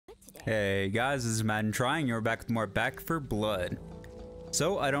Hey guys, this is Madden Trying. You're back with more Back 4 Blood.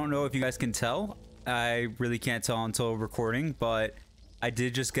 So I don't know if you guys can tell. I really can't tell until recording, but I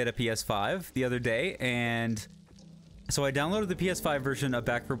did just get a PS5 the other day, and so I downloaded the PS5 version of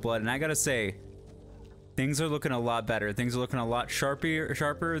Back 4 Blood, and I gotta say, things are looking a lot better. Things are looking a lot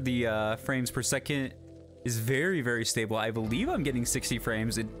sharper. The frames per second is very, very stable. I believe I'm getting 60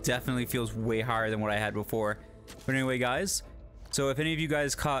 frames. It definitely feels way higher than what I had before. But anyway, guys, so if any of you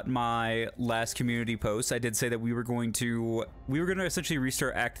guys caught my last community post, I did say that we were going to essentially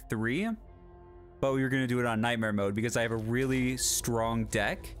restart Act 3, but we were going to do it on Nightmare mode because I have a really strong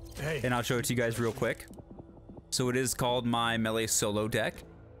deck, and I'll show it to you guys real quick. So it is called my Melee Solo deck,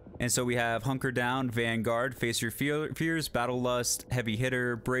 and so we have Hunker Down, Vanguard, Face Your Fears, Battle Lust, Heavy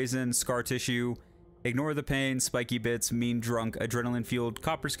Hitter, Brazen, Scar Tissue, Ignore the Pain, Spiky Bits, Mean Drunk, Adrenaline Fueled,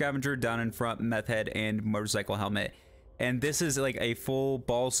 Copper Scavenger, Down in Front, Meth Head, and Motorcycle Helmet. And this is like a full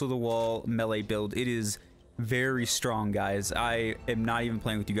balls to the wall melee build. It is very strong, guys. I am not even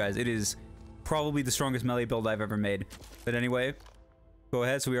playing with you guys. It is probably the strongest melee build I've ever made. But anyway, go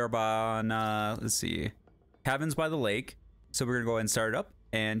ahead. So we are on, let's see, Cabins by the Lake. So we're gonna go ahead and start it up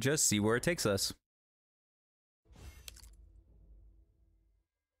and just see where it takes us.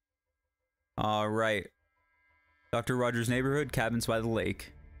 All right, Dr. Rogers' Neighborhood, Cabins by the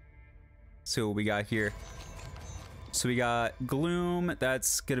Lake. So what we got here. So we got Gloom,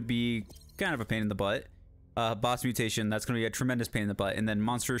 that's gonna be kind of a pain in the butt. Boss Mutation, that's gonna be a tremendous pain in the butt. And then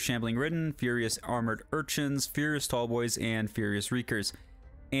Monstrous Shambling Ridden, Furious Armored Urchins, Furious Tallboys, and Furious Reekers.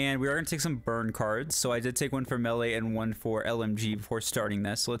 And we are gonna take some burn cards. So I did take one for Melee and one for LMG before starting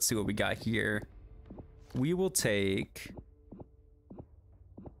this. So let's see what we got here. We will take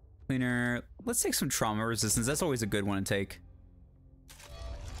Cleaner. Let's take some Trauma Resistance. That's always a good one to take.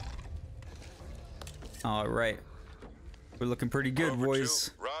 All right. We're looking pretty good, boys.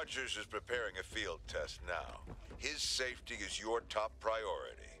 Rogers is preparing a field test now. His safety is your top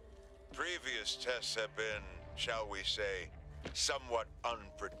priority. Previous tests have been, shall we say, somewhat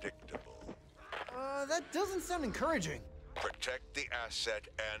unpredictable. That doesn't sound encouraging. Protect the asset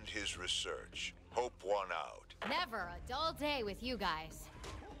and his research. Hope won out. Never a dull day with you guys.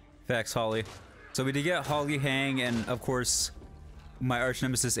 Facts, Holly. So we did get Holly, Hang, and of course, my arch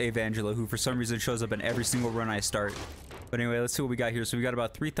nemesis Evangela, who for some reason shows up in every single run I start. But anyway, let's see what we got here. So we got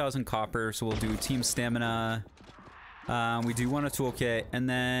about 3,000 copper, so we'll do Team Stamina. We do want a toolkit, and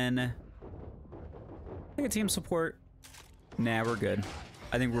then I think a Team Support. Nah, we're good.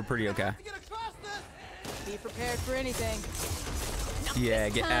 I think we're pretty okay. Be prepared for anything. Yeah,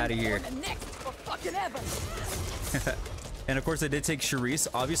 get out of here. And of course, I did take Charisse.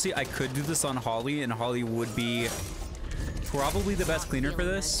 Obviously, I could do this on Holly, and Holly would be probably the best cleaner for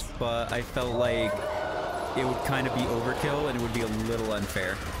this, but I felt like it would kind of be overkill and it would be a little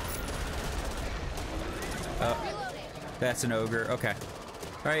unfair. Oh, that's an ogre. Okay.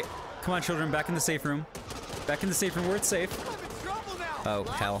 All right, come on, children, back in the safe room. Back in the safe room where it's safe. Oh,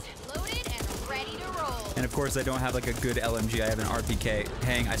 hell. And of course, I don't have like a good LMG. I have an RPK.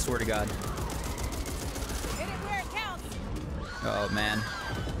 Hang, I swear to God. Oh, man.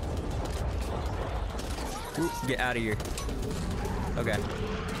 Ooh, get out of here. Okay.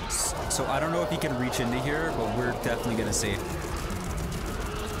 So I don't know if he can reach into here, but we're definitely gonna see.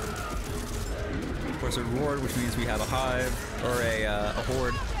 Of course, a Reward, which means we have a hive or a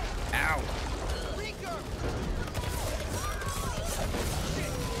horde. Ow!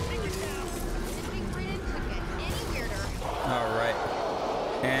 All right,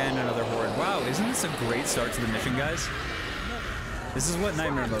 and another horde. Wow, isn't this a great start to the mission, guys? This is what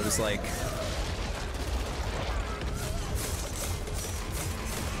Nightmare mode is like.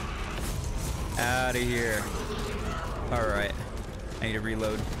 Out of here. All right, I need to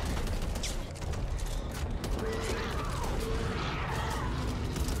reload.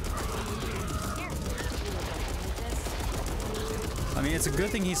 I mean, it's a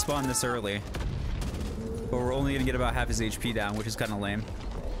good thing he spawned this early, but we're only gonna get about half his HP down, which is kind of lame.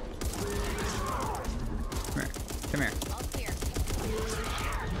 Come here. Come here.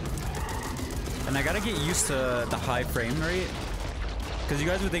 And I gotta get used to the high frame rate. Because you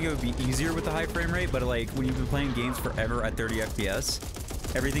guys would think it would be easier with the high frame rate, but like when you've been playing games forever at 30 FPS,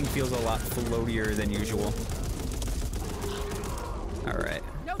 everything feels a lot floatier than usual. All right,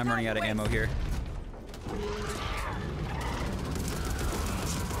 I'm running out of ammo here.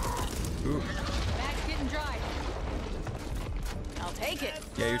 Ooh. Bag's getting dry. I'll take it.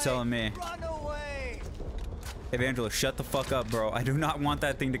 Yeah, you're telling me. Run away. Evangela, shut the fuck up, bro. I do not want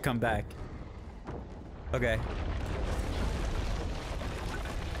that thing to come back. Okay.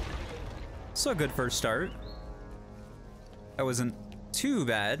 So a good first start. That wasn't too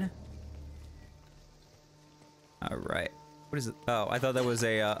bad. All right. What is it? Oh, I thought that was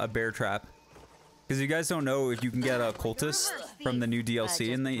a bear trap. Because you guys don't know if you can get a cultist from the new DLC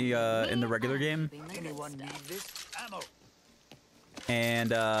in the regular game. Anyone need this? Ammo.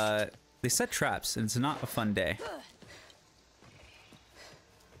 And they set traps, and it's not a fun day.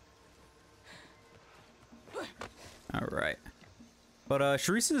 All right. But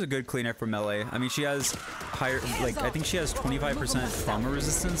Sharice is a good cleaner for melee. I mean, she has higher, like, I think she has 25% trauma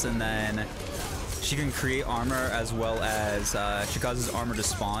resistance, and then she can create armor as well as she causes armor to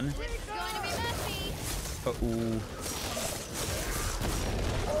spawn. Uh-oh.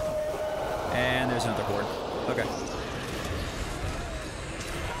 And there's another horde. Okay.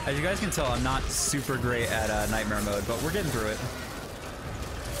 As you guys can tell, I'm not super great at nightmare mode, but we're getting through it.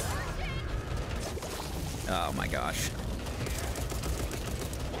 Oh my gosh.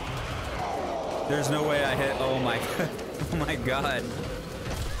 There's no way I hit. Oh my oh my god.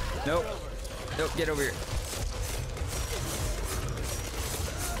 Nope. Nope, get over here.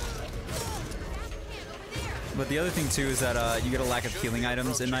 But the other thing too is that you get a lack of healing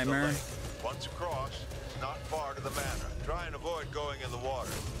items in Nightmare. Once across, not far to the manor. Try and avoid going in the water.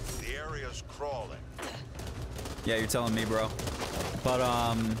 The area's crawling. Yeah, you're telling me, bro. But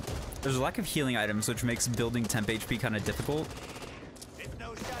there's a lack of healing items, which makes building temp HP kind of difficult. It's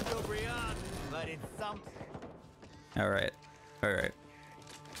no Chateaubriand, but it's something. All right.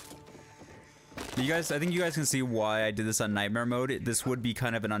 You guys, I think you guys can see why I did this on Nightmare mode. This would be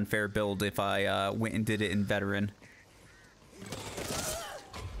kind of an unfair build if I went and did it in Veteran.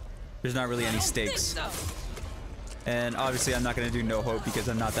 There's not really any stakes. And obviously I'm not going to do No Hope because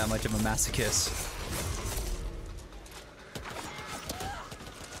I'm not that much of a masochist.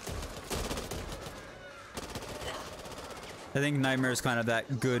 I think Nightmare is kind of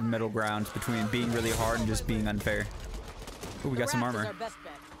that good middle ground between being really hard and just being unfair. Ooh, we got some armor.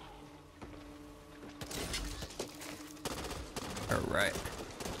 Alright.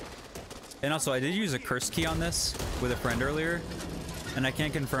 And also, I did use a curse key on this with a friend earlier, and I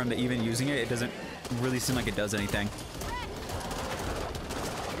can't confirm that even using it, it doesn't really seem like it does anything.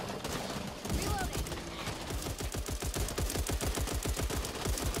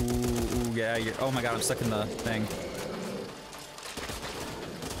 Ooh, yeah, oh my god, I'm stuck in the thing.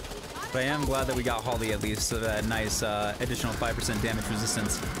 But I am glad that we got Holly at least, so that nice additional 5% damage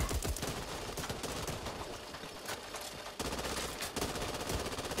resistance.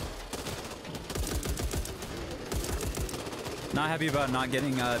 Not happy about not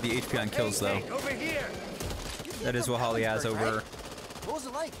getting the HP on kills though. That is what Holly has over. What was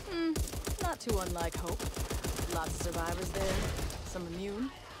it like? Not too unlike Hope. Lots of survivors there, some immune,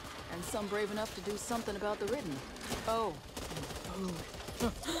 and some brave enough to do something about the ridden. Oh, food.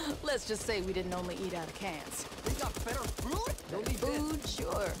 Let's just say we didn't only eat out of cans. We got better food? Don't need Food,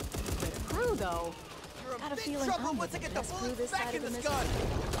 sure. Better crew, though. You're Got a big feeling trouble I'm once I the get the best crew bullets this back side in of the the gun.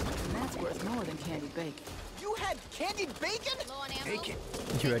 And that's worth more than candied bacon. You had candied bacon? Bacon.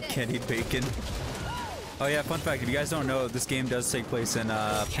 You had candied bacon. Oh yeah, fun fact, if you guys don't know, this game does take place in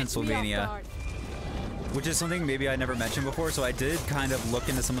Pennsylvania. Which is something maybe I never mentioned before, so I did kind of look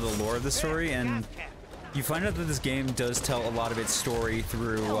into some of the lore of the story, and you find out that this game does tell a lot of its story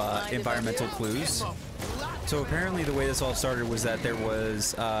through environmental clues. So apparently the way this all started was that there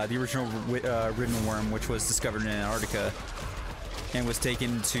was the original ridden worm, which was discovered in Antarctica, and was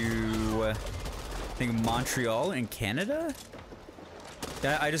taken to, I think, Montreal in Canada?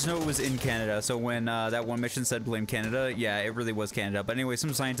 I just know it was in Canada, so when that one mission said blame Canada, yeah, it really was Canada. But anyway,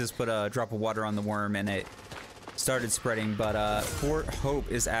 some scientists put a drop of water on the worm and it started spreading. But Fort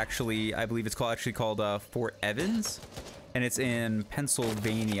Hope is actually, I believe it's actually called Fort Evans, and it's in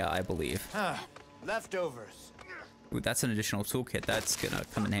Pennsylvania, I believe. Leftovers. Ooh, that's an additional toolkit. That's gonna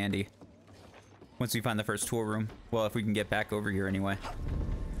come in handy once we find the first tool room. Well, if we can get back over here anyway.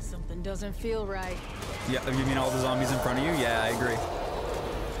 Something doesn't feel right. Yeah, you mean all the zombies in front of you? Yeah, I agree.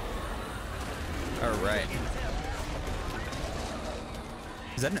 All right.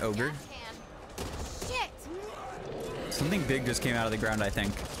 Is that an ogre? Shit! Something big just came out of the ground, I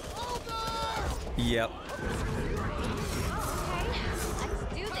think. Yep. Let's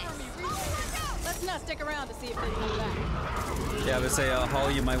do this. Let's not stick around to see if they come back. Yeah, I would say,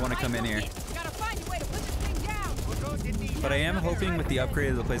 Holly, you might want to come in here. Gotta find a way to put this thing down. But I am hoping with the upgrade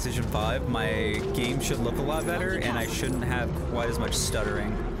of the PlayStation 5, my game should look a lot better, and I shouldn't have quite as much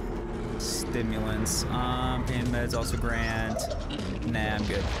stuttering. Stimulants. Pain meds also grant. Nah, I'm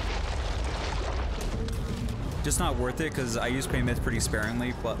good. Just not worth it because I use pain meds pretty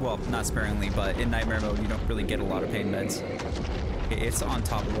sparingly. But, well, not sparingly, but in nightmare mode you don't really get a lot of pain meds. It's on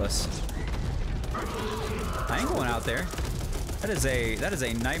top of us. I ain't going out there. That is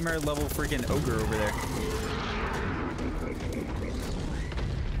a nightmare level freaking ogre over there.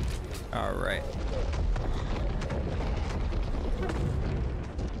 All right.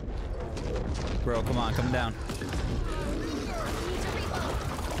 Bro, come on, come down.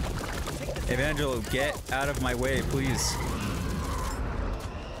 Evangelo, get out of my way, please.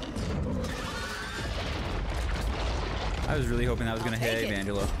 I was really hoping that was gonna hit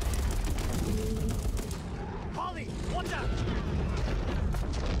Evangelo. Holly, watch out!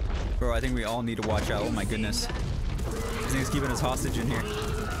 Bro, I think we all need to watch out. Oh my goodness. This thing's keeping us hostage in here.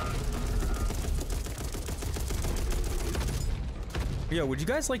 Yo, would you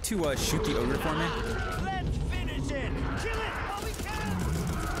guys like to shoot the ogre for me? Let's finish it! Kill it while we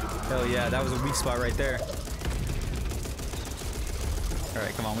can! Hell yeah, that was a weak spot right there.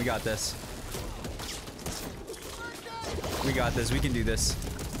 Alright, come on, we got this. We got this, we can do this.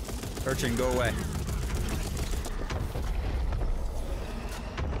 Urchin, go away.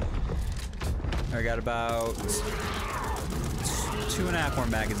 I got about 2.5 more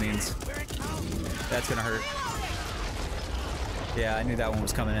magazines. That's gonna hurt. Yeah, I knew that one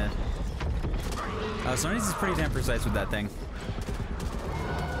was coming in. Sony's is pretty damn precise with that thing.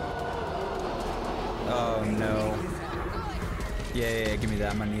 Oh no. Yeah, give me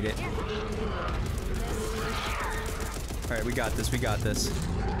that. I'm gonna need it. Alright, we got this, we got this.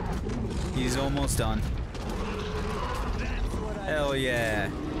 He's almost done. Hell yeah.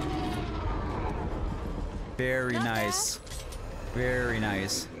 Very nice. Very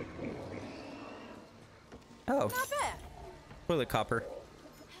nice. Oh. Not bad. Toilet copper.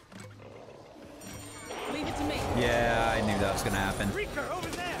 Leave it to me. Yeah, I knew that was gonna happen. Reeker, over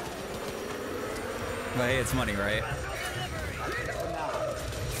there! But hey, it's money, right?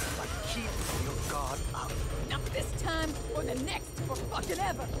 Keep your guard up. Not this time or the next or fucking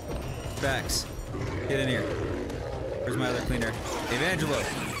ever. Vax, get in here. Where's my other cleaner? Evangelo.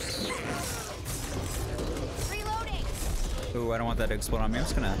 Reloading. Ooh, I don't want that to explode on me. I'm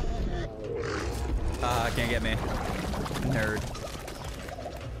just gonna... can't get me. Nerd.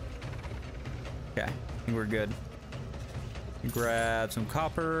 Okay, I think we're good. Grab some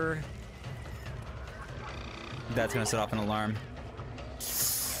copper. That's gonna set off an alarm.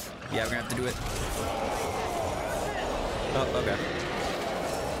 Yeah, we're gonna have to do it. Oh, okay.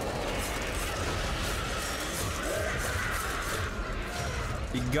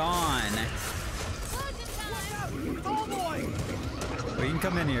 Be gone. Tall boy! Well, you can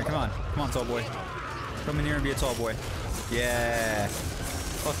come in here. Come on. Come on, tall boy. Come in here and be a tall boy. Yeah.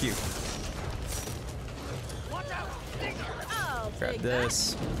 Fuck you. Watch out! I'll Grab take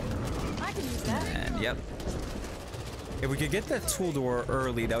this. that. I can use that. And yep. If we could get that tool door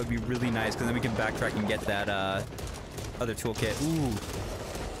early, that would be really nice, because then we can backtrack and get that other toolkit. Ooh.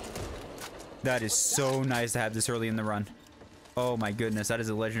 That is so nice to have this early in the run. Oh my goodness, that is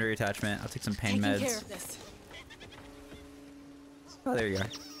a legendary attachment. I'll take some pain Taking meds. care of this. Oh, there you go.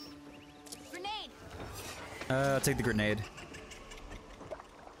 Grenade. I'll take the grenade.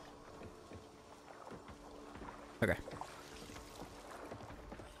 Okay.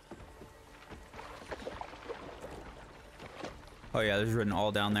 Oh yeah, there's written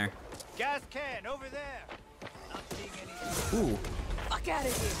all down there. Gas can, over there! Not seeing any... Ooh, Fuck out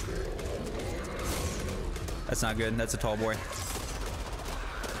of here. that's not good. That's a tall boy.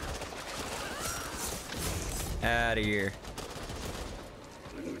 Out of here.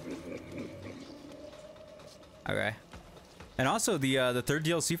 Okay. And also, the third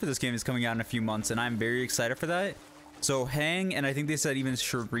DLC for this game is coming out in a few months, and I'm very excited for that. So Hang, and I think they said even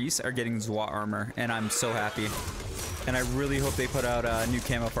Charisse are getting Zwat armor, and I'm so happy. And I really hope they put out a new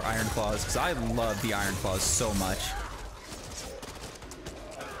camo for Iron Claws, because I love the Iron Claws so much.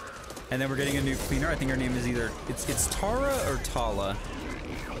 And then we're getting a new cleaner. I think her name is either... It's Tara or Tala.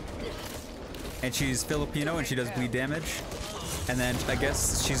 And she's Filipino, and she does bleed damage. And then I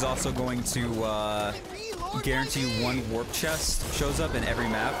guess she's also going to guarantee one warp chest shows up in every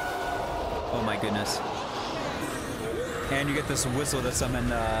map. Oh my goodness. And you get this whistle that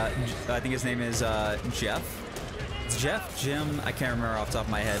summon, I think his name is Jeff. It's Jeff? Jim? I can't remember off the top of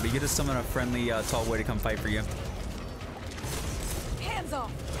my head, but you get to summon a friendly tall boy to come fight for you. Hands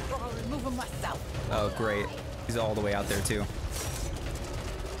off, or I'll remove them myself. Oh, great. He's all the way out there, too.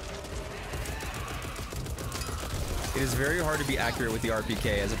 It is very hard to be accurate with the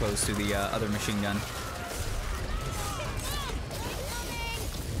RPK as opposed to the other machine gun.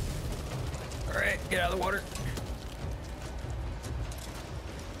 Alright, get out of the water.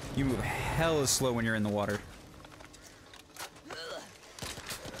 You move hella slow when you're in the water.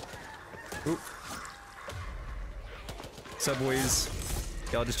 Oop. What's up, boys?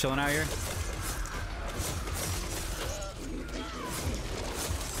 Y'all just chilling out here?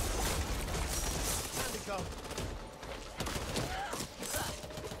 Time to go.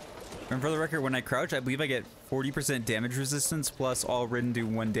 And for the record, when I crouch, I believe I get 40% damage resistance, plus all ridden do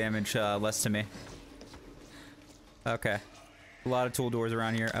 1 damage less to me. Okay. A lot of tool doors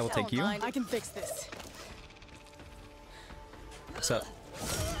around here. I will take you. I can fix this. What's up?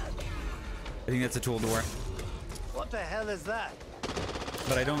 I think that's a tool door. What the hell is that?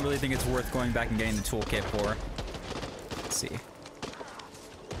 But I don't really think it's worth going back and getting the toolkit for. Let's see.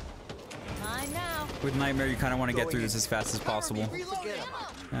 Mine now. With Nightmare, you kind of want to get through this as fast as possible.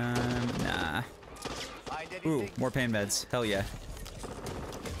 Nah. Ooh, more pain meds. Hell yeah.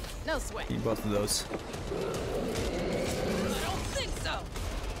 No sweat. Need both of those. I don't think so.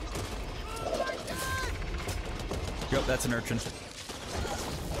 Yep, that's an urchin.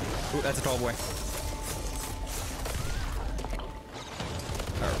 Ooh, that's a tall boy.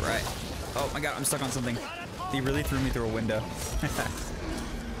 Alright. Oh my god, I'm stuck on something. He really threw me through a window.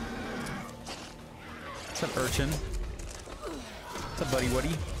 What's up, urchin? What's up, buddy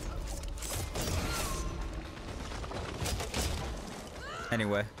Woody?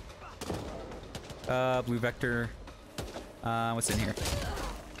 Anyway. Blue vector. What's in here?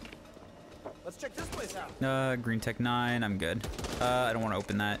 Let's check this place out. Green Tech 9, I'm good. I don't want to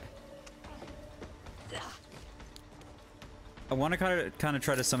open that. I want to kind of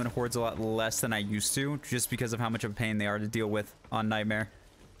try to summon hordes a lot less than I used to, just because of how much of a pain they are to deal with on Nightmare.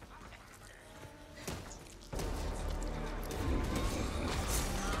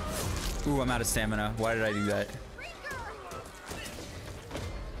 Ooh, I'm out of stamina. Why did I do that?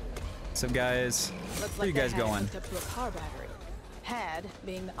 So guys, Looks where you like guys they had it going? hooked up to a car battery. Had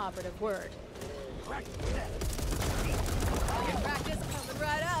being the operative word. Practice coming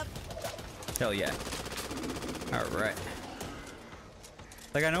right up. Hell yeah. Alright.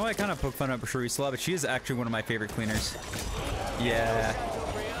 Like, I know I kind of poke fun at Sharice, but she is actually one of my favorite cleaners. Yeah.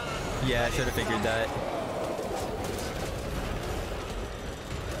 Yeah, I should have figured that.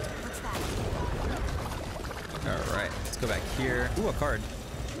 Alright, let's go back here. Ooh, a card.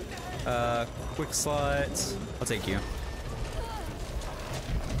 Quick slots. I'll take you.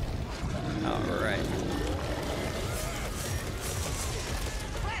 Alright.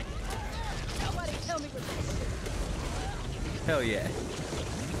 Hell yeah.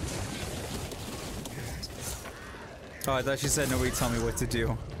 Oh, I thought she said nobody tell me what to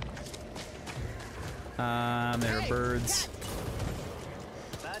do. There are birds.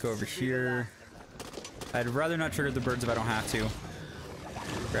 Let's go over here. I'd rather not trigger the birds if I don't have to.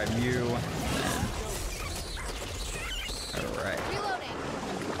 Grab you. Alright. Reloading.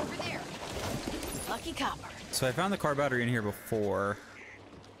 Over there. Lucky copper. So I found the car battery in here before,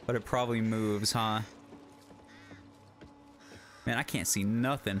 but it probably moves, huh? Man, I can't see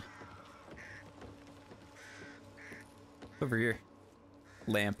nothing. Over here.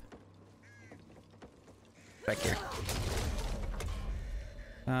 Lamp. Back here.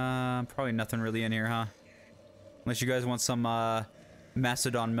 Probably nothing really in here, huh? Unless you guys want some,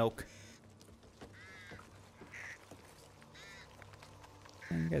 Macedon milk.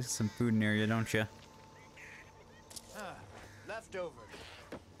 You guys have some food near you, don't you? Leftovers.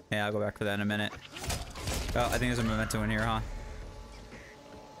 Yeah, I'll go back for that in a minute. Oh, I think there's a memento in here, huh?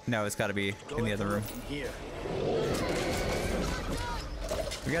 No, it's gotta be in the other room. Here.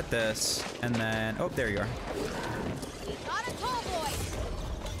 We got this, and then... Oh, there you are. Got a tall boy.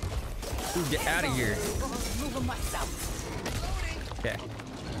 Ooh, get out of here. Moving myself. Okay.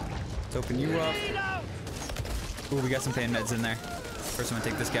 Let's open you up. Ooh, we got some pain meds in there. First, I'm gonna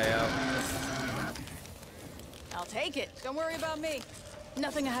take this guy out. I'll take it. Don't worry about me.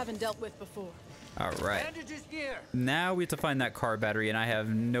 Nothing I haven't dealt with before. Alright. Bandages here. Now we have to find that car battery, and I have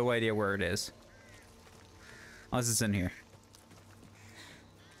no idea where it is. Unless it's in here.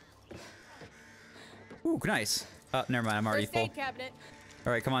 Ooh, nice. Oh, never mind, I'm already First full. aid cabinet.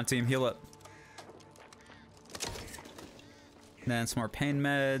 Alright, come on, team, heal up. And then some more pain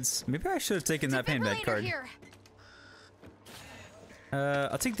meds. Maybe I should have taken that pain med Defibrillator card. here.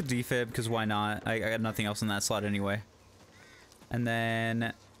 I'll take the defib, because why not? I got nothing else in that slot anyway. And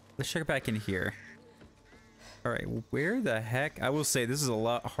then, let's check back in here. Alright, where the heck? I will say, this is a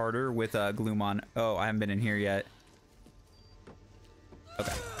lot harder with Gloom on. Oh, I haven't been in here yet.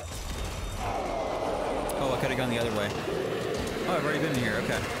 Okay. Oh, I could have gone the other way. Oh, I've already been in here,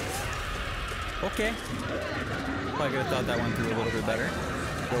 okay. Okay. Probably could have thought that one through a little bit better.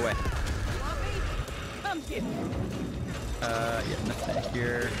 Go away. I'm kidding. Yeah, nothing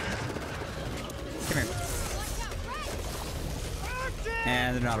here. Come here.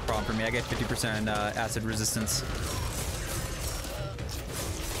 And they're not a problem for me. I get 50% acid resistance.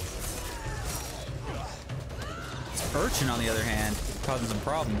 Urchin, on the other hand, causing some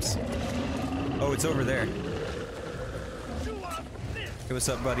problems. Oh, it's over there. Hey, what's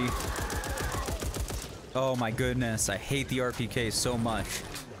up, buddy? Oh my goodness, I hate the RPK so much.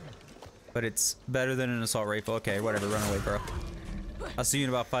 But it's better than an assault rifle. Okay, whatever, run away, bro. I'll see you in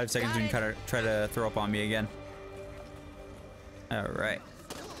about 5 seconds when you kind of try to throw up on me again. Alright.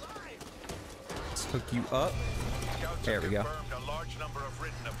 Let's hook you up. There we go. A large number of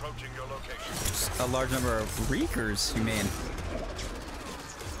Ridden approaching your location. A large number of Reekers, you mean?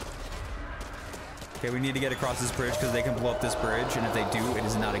 Okay, we need to get across this bridge because they can blow up this bridge, and if they do, it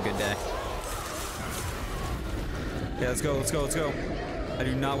is not a good day. Okay, let's go, let's go, let's go. I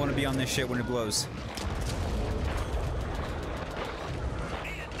do not want to be on this shit when it blows.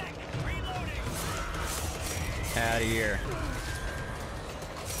 Out of here.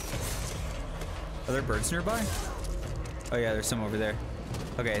 Are there birds nearby? Oh yeah, there's some over there.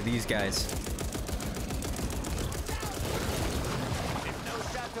 Okay, these guys.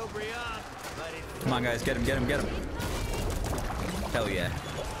 Come on, guys, get him, get him, get him. Hell yeah.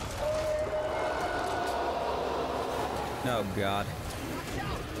 Oh god.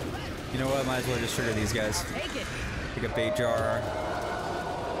 You know what? Might as well just trigger these guys. Take a bait jar.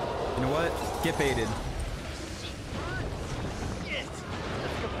 You know what? Get baited.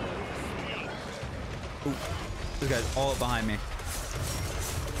 Ooh, this guy's all up behind me.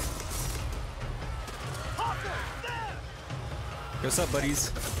 What's up,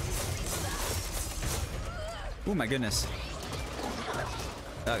 buddies? Oh my goodness.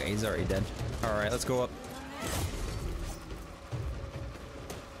 Okay, he's already dead. All right, let's go up.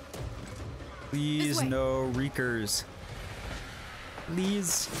 Please, no Reekers.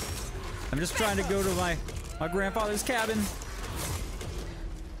 Please. I'm just trying to go to my grandfather's cabin.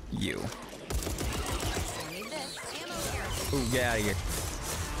 You. Ooh, get out of here.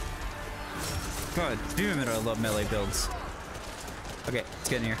 God damn it, I love melee builds. Okay, let's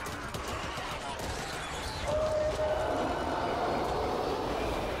get in here.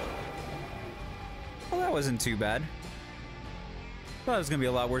 Well, that wasn't too bad. Thought it was gonna be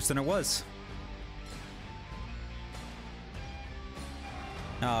a lot worse than it was.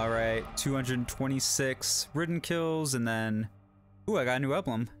 All right, 226 Ridden kills, and then, ooh, I got a new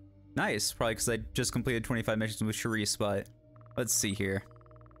emblem. Nice, probably because I just completed 25 missions with Sharice, but let's see here.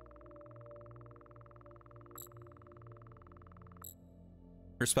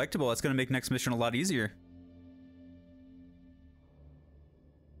 Respectable. That's gonna make next mission a lot easier.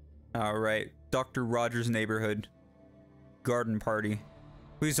 All right, Dr. Rogers' neighborhood garden party.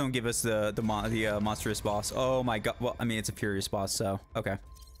 Please don't give us the monstrous boss. Oh my god. Well, I mean, it's a furious boss, so okay.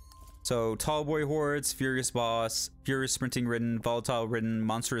 So tall boy hordes, furious boss, furious sprinting ridden, volatile ridden,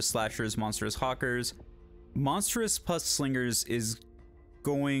 monstrous slashers, monstrous hawkers. Monstrous pus slingers is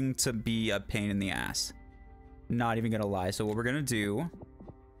going to be a pain in the ass. Not even gonna lie. So what we're gonna do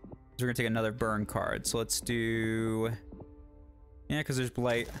is we're gonna take another burn card. So let's do, yeah, because there's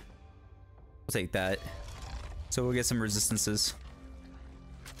blight. We'll take that. So we'll get some resistances.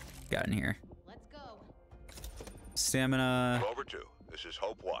 Got in here. Let's go. Stamina. Over 2. This is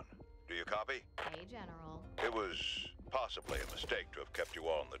Hope 1. Do you copy? Hey, General. It was possibly a mistake to have kept you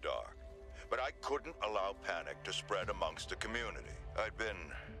all in the dark, but I couldn't allow panic to spread amongst the community. I'd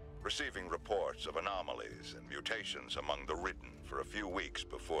been receiving reports of anomalies and mutations among the Ridden for a few weeks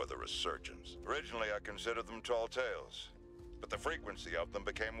before the resurgence. Originally, I considered them tall tales, but the frequency of them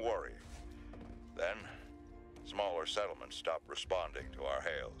became worrying. Then, smaller settlements stopped responding to our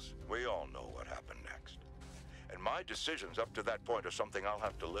hails. We all know what happened next. And my decisions up to that point are something I'll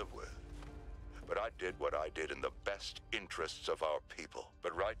have to live with. But I did what I did in the best interests of our people.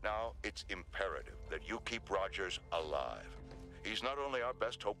 But right now, it's imperative that you keep Rogers alive. He's not only our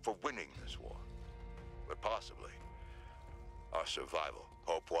best hope for winning this war, but possibly our survival.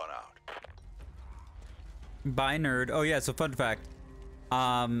 Hope 1 out. Bye, nerd. Oh yeah, so fun fact.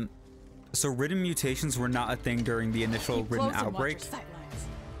 So Ridden mutations were not a thing during the initial Ridden outbreak.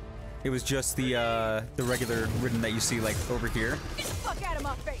 It was just the regular Ridden that you see like over here. Get the fuck out of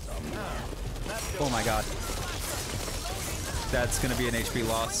my face! Oh my god. That's gonna be an HP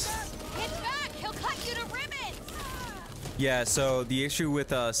loss. Get back! He'll cut you to ribbons! Yeah, so the issue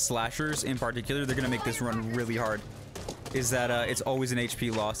with slashers in particular, they're gonna make this run really hard, is that it's always an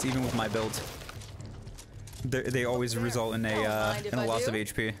HP loss, even with my build. They always result in a loss of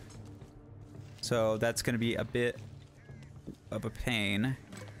HP. So that's gonna be a bit of a pain.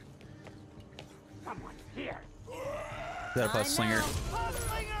 Is that a pus slinger?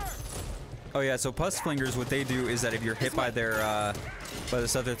 Oh yeah, so pus slingers, what they do is that if you're hit by their by the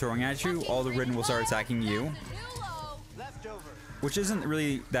stuff they're throwing at you, all the Ridden will start attacking you. Which isn't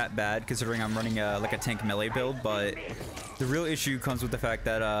really that bad considering I'm running like a tank melee build, but the real issue comes with the fact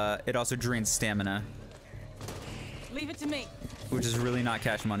that it also drains stamina. Leave it to me. which is really not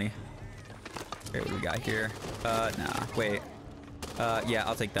cash money. Okay, what do we got here? Nah, wait. Yeah,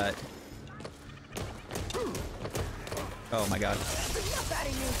 I'll take that. Oh my god.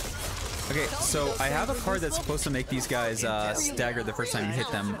 Okay, so I have a card that's supposed to make these guys stagger the first time you hit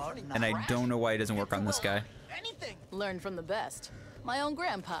them, and I don't know why it doesn't work on this guy. Learn from the best. My own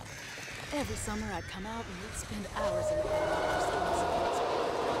grandpa. Every summer I'd come out and we'd spend hours in the pool.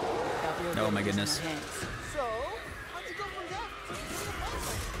 Oh my goodness. So, how'd you go from that?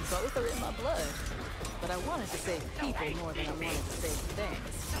 Both are in my blood. But I wanted to save people more than I wanted to save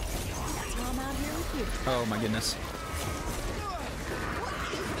things. That's why I'm out here with you. Oh my goodness.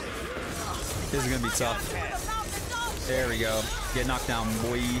 This is gonna be tough. There we go. Get knocked down,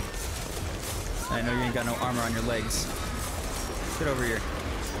 boy. I know you ain't got no armor on your legs. Get over here.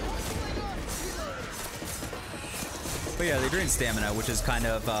 But yeah, they drain stamina, which is kind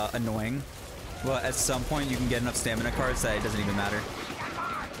of annoying. Well, at some point you can get enough stamina cards that it doesn't even matter.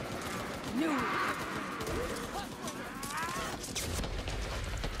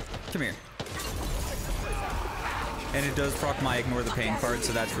 Come here. And it does proc my Ignore the Pain card,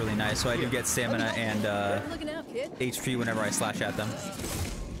 so that's really nice. So I do get stamina and HP whenever I slash at them.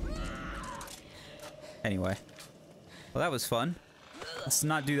 Anyway. Well, that was fun. Let's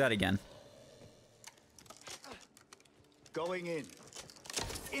not do that again. Going in.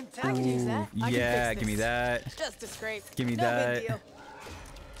 I can use that. I Yeah, can fix give me this. that. Just a scrape. Give me No that. big deal.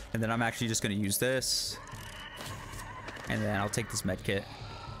 And then I'm actually just going to use this. And then I'll take this med kit.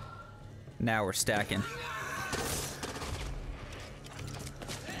 Now we're stacking.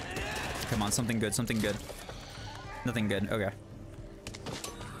 Come on, something good, something good. Nothing good, okay.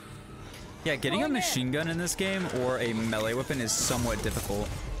 Yeah, getting a machine gun in this game or a melee weapon is somewhat difficult.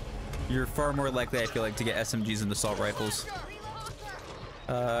 You're far more likely, I feel like, to get SMGs and assault rifles.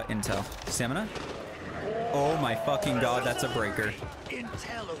 Intel. Stamina? Oh my fucking god, that's a breaker.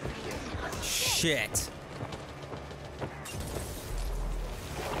 Intel over here. Shit.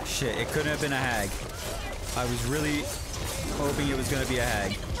 Shit, it couldn't have been a hag. I was really hoping it was gonna be a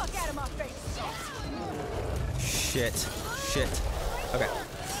hag. Shit. Shit. Okay.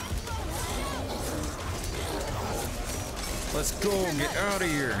 Let's go. Get out of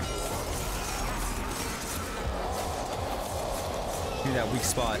here. Give me that weak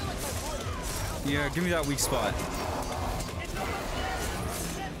spot. Yeah, give me that weak spot.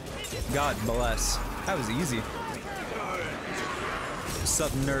 God bless. That was easy. What's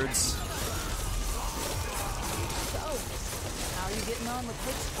up, nerds? How are you getting on with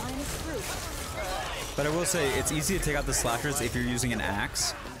Hook's finest fruit? But I will say, it's easy to take out the slashers if you're using an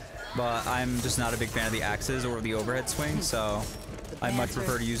axe. But I'm just not a big fan of the axes or the overhead swing, so I much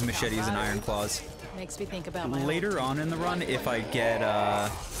prefer to use machetes and iron claws. Makes me think about my Later on in the run, if I get a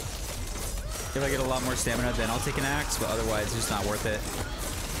lot more stamina, then I'll take an axe. But otherwise, it's just not worth it.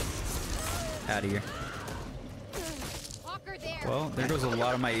 Out of here. Well, there goes a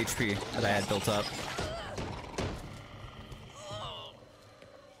lot of my HP that I had built up.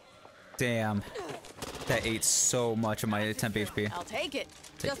 Damn. That ate so much of my temp HP. I'll take it.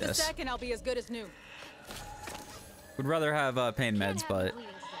 Take Just this. a second, I'll be as good as new. Would rather have pain meds, but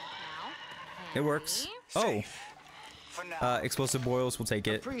it works. Oh, For now. explosive boils, we'll take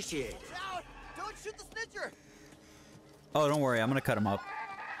it. Appreciate it. Don't shoot the snitcher! Oh, don't worry, I'm gonna cut him up.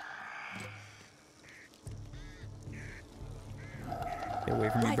 Get away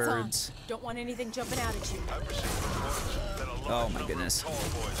from me, Lights on. birds. Don't want anything jumping out at you. I've received reports that a Oh large my number goodness. of tall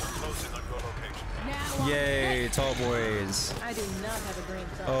boys are closing on your location. Now Yay, tall boys. I do not have a green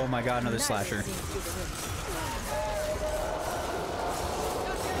thumb. Oh my god, another Neither slasher. seems to the rhythm.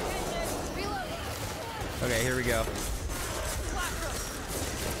 Okay, here we go.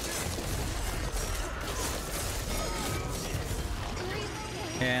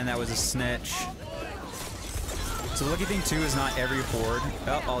 And that was a snitch. So the lucky thing too is not every horde.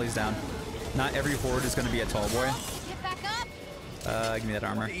 Oh, Ollie's down. Not every horde is going to be a tall boy. Get back up! Give me that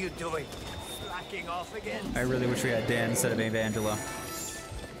armor. What are you doing? Slacking off again? I really wish we had Dan instead of Evangela.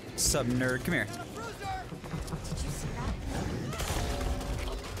 Sub nerd, come here.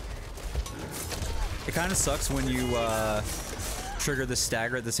 It kind of sucks when you trigger the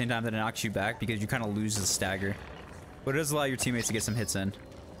stagger at the same time that it knocks you back because you kind of lose the stagger. But it does allow your teammates to get some hits in.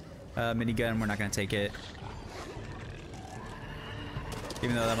 Minigun, we're not going to take it.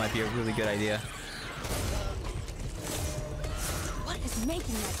 Even though that might be a really good idea. What is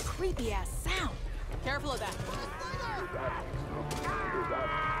making that creepy ass sound? Careful of that.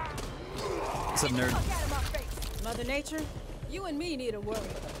 What's up, nerd? Mother Nature, you and me need a word.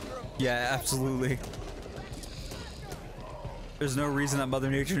 Yeah, absolutely. There's no reason that Mother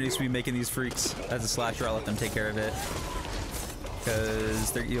Nature needs to be making these freaks. As a slasher, I'll let them take care of it.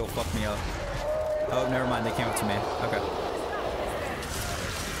 Because you'll fuck me up. Oh, never mind. They came up to me. Okay.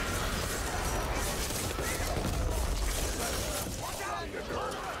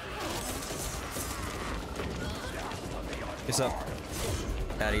 What's up?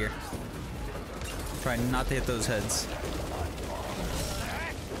 Out of here. Try not to hit those heads.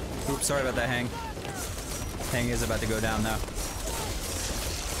 Oops, sorry about that, Hang. Hang is about to go down now.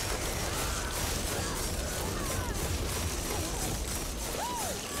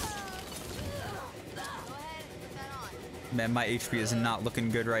 Man, my HP is not looking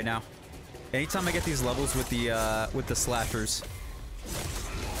good right now. Anytime I get these levels with the slashers,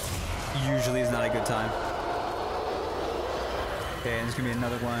 usually is not a good time. Okay, and there's gonna be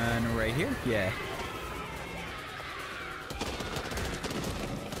another one right here. Yeah.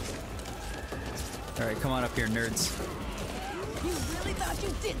 All right, come on up here, nerds. You really thought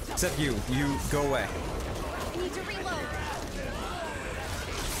you did something? Except you. You go away. I need to reload.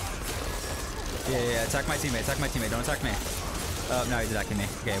 Yeah. Attack my teammate. Attack my teammate. Don't attack me. Oh, no, he's attacking me.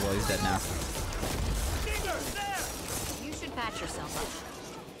 Okay, well, he's dead now. You should patch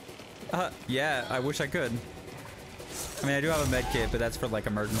yourself up. Yeah, I wish I could. I mean, I do have a med kit, but that's for, like,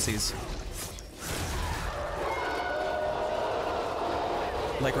 emergencies.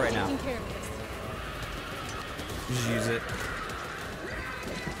 Like right now. Taking care of this. Just use it.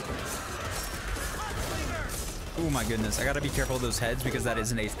 Oh my goodness. I gotta be careful of those heads because that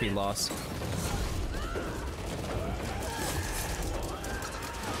is an HP loss.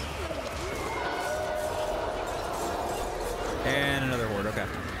 And another horde, okay.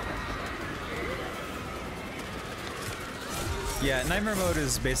 Yeah, Nightmare Mode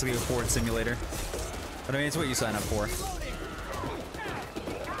is basically a horde simulator. But I mean, it's what you sign up for.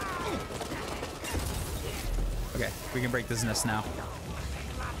 Okay, we can break this nest now.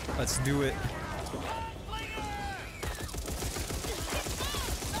 Let's do it.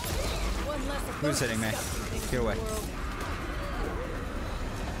 Who's hitting me? Get away.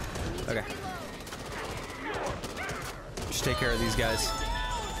 Okay. Just take care of these guys.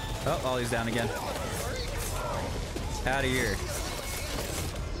 Oh, Ollie's down again. Out of here.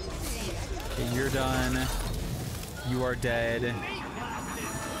 Okay, you're done. You are dead.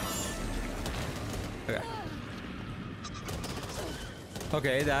 Okay.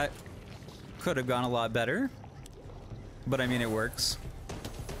 Okay, that could have gone a lot better. But I mean, it works.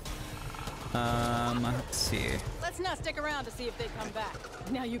 Let's see. Let's not stick around to see if they come back.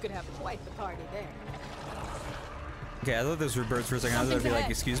 Now you could have quite the party there. Okay, I thought those were birds for a second. I thought they'd be like,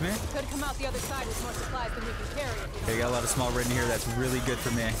 excuse me? Could come out the other side with more supplies than we can carry. Okay, got a lot of small red in here. That's really good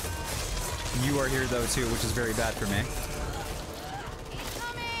for me. You are here though too, which is very bad for me.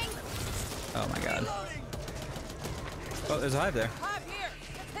 Oh my god. Oh, there's a hive there. Hive here.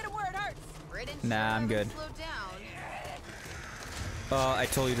 Let's hit it where it hurts. Nah, I'm good. Oh, I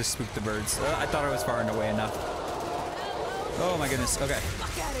told you to spook the birds. I thought I was far enough away enough. Oh my goodness. Okay.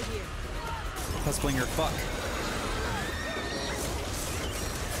 Fuck out of here. Husplinger, fuck.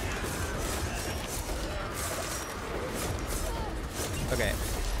 Okay.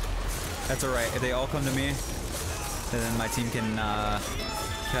 That's alright. If they all come to me, then my team can,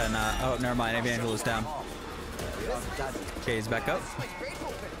 oh, never mind. Evangel is down. Okay, he's back up.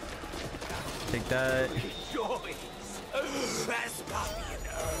 Take that.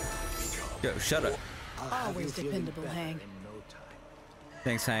 Yo, shut up. Always dependable, Hang.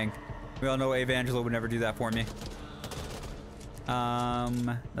 Thanks, Hang. We all know Evangelo would never do that for me.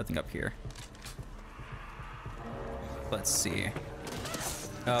 Nothing up here. Let's see.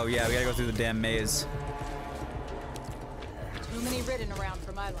 Oh yeah, we gotta go through the damn maze. Too many ridden around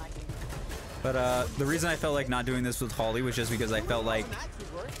for my liking. But the reason I felt like not doing this with Holly was just because I felt like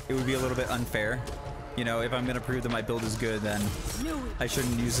it would be a little bit unfair. You know, if I'm gonna prove that my build is good, then I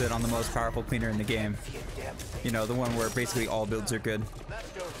shouldn't use it on the most powerful cleaner in the game. You know, the one where basically all builds are good. I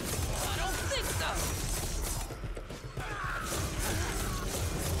don't think so.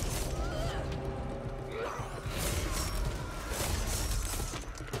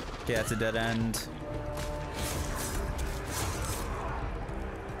 Okay, that's a dead end.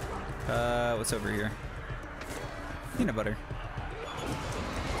 What's over here? Peanut butter.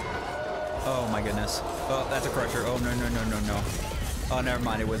 Oh my goodness. Oh, that's a crusher. Oh no. Oh, never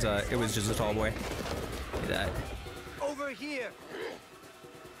mind. It was just a tall boy. Look at that. Over here.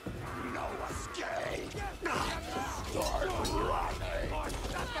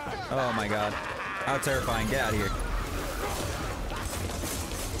 Oh my god. How terrifying. Get out of here.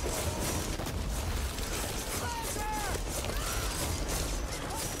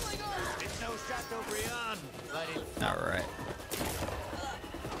 Alright.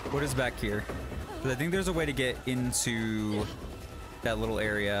 What is back here? 'Cause I think there's a way to get into that little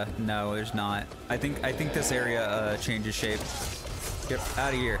area. No, there's not. I think this area changes shape. Get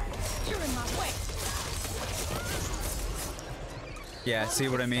out of here. You're in my way. Yeah, see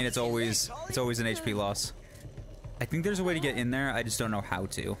what I mean? It's always an HP loss. I think there's a way to get in there. I just don't know how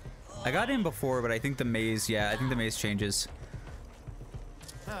to. I got in before, but I think the maze, yeah, I think the maze changes.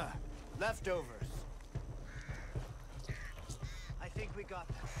 Leftovers. I think we got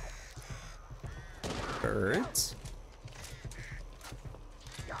them. Birds?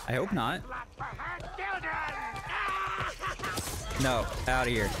 I hope not. No, out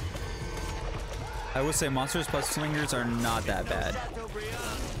of here. I will say monsters plus slingers are not that bad.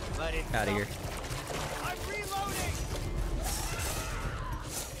 Out of here. I'm reloading.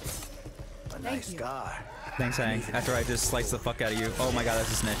 A nice scar. Thanks, Hank. After I just sliced the fuck out of you. Oh my god,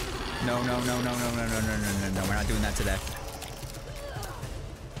 that's a snitch. No, no, no, no, no, no, no, no, no, no, no. We're not doing that today.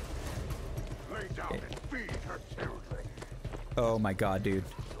 Oh my god, dude.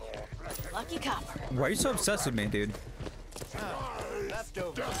 Lucky copper. Why are you so obsessed with me, dude?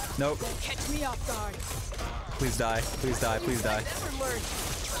 Leftovers. Nope. Catch me off guard. Please die. Please die. Please die. Never learn.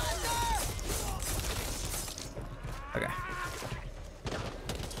 Okay.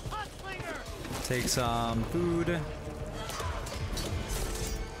 Take some food.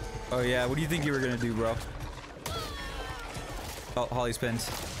 Oh yeah, what do you think you were gonna do, bro? Oh, Holly spins.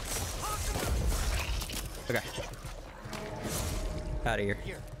 Okay. Out of here.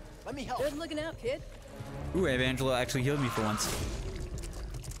 Let me help. Good looking out, kid. Ooh, Evangela actually healed me for once.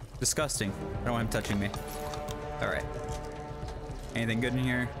 Disgusting. I don't want him touching me. Alright. Anything good in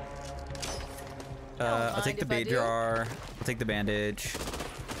here? I'll take the bait jar. I'll take the bandage.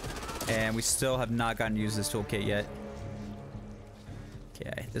 And we still have not gotten to use this toolkit yet.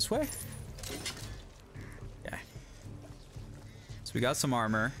 Okay, this way? Okay. So we got some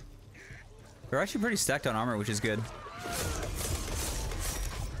armor. We're actually pretty stacked on armor, which is good.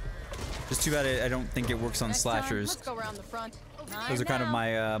 Just too bad I don't think it works on Next slashers. Let's go around the front. Those are kind of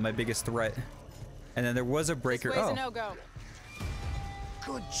my my biggest threat. And then there was a breaker. This way's Oh, a no-go.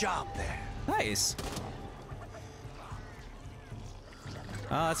 Good job there. nice.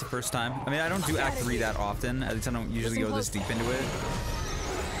 Oh, that's the first time. I mean, I don't do Act 3 that often. At least I don't usually go this deep into it.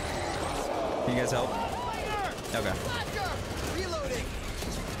 Can you guys help? Okay. Reloading.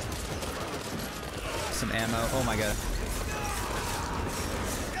 Some ammo. Oh my god.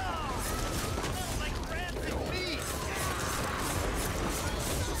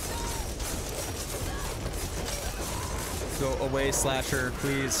 Go away, slasher,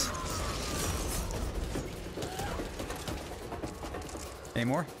 please. Any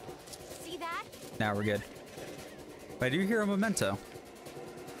more? See that? Now we're good. But I do hear a memento.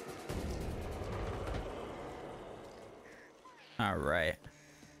 All right.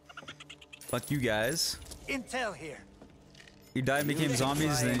 Fuck you guys. Intel here. You died and became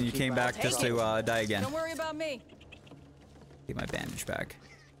zombies, and then you came back just to die again. Don't worry about me. Get my bandage back.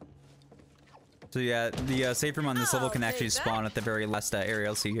 So yeah, the safe room on this level can actually spawn at the very last area.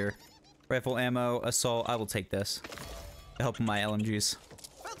 I'll see here. Rifle ammo, assault. I will take this. To help with my LMGs.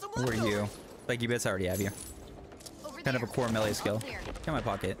 Who are you? Spiky bits. I already have you. Kind of a core melee skill. Get in my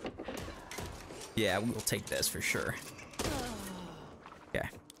pocket. Yeah, we will take this for sure. Okay.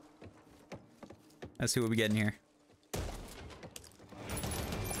 Let's see what we get in here.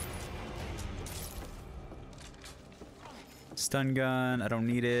 Stun gun. I don't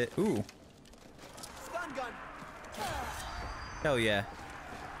need it. Ooh. Stun gun. Hell yeah.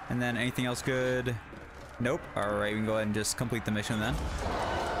 And then anything else good? Nope. Alright, we can go ahead and just complete the mission then.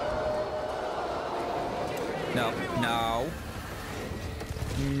 No. No.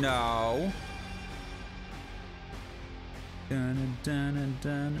 No. Dun, dun, dun,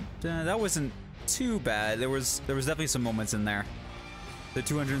 dun, dun. That wasn't too bad. There was definitely some moments in there. The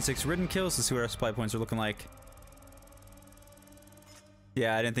 206 ridden kills. Let's see what our supply points are looking like.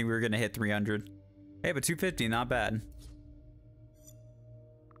 Yeah, I didn't think we were gonna hit 300. Hey, but 250, not bad.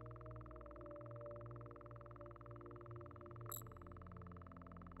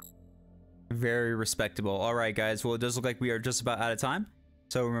 Very respectable. All right, guys. Well, it does look like we are just about out of time.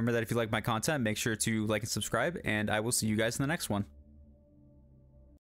 So remember that if you like my content, make sure to like and subscribe, and I will see you guys in the next one.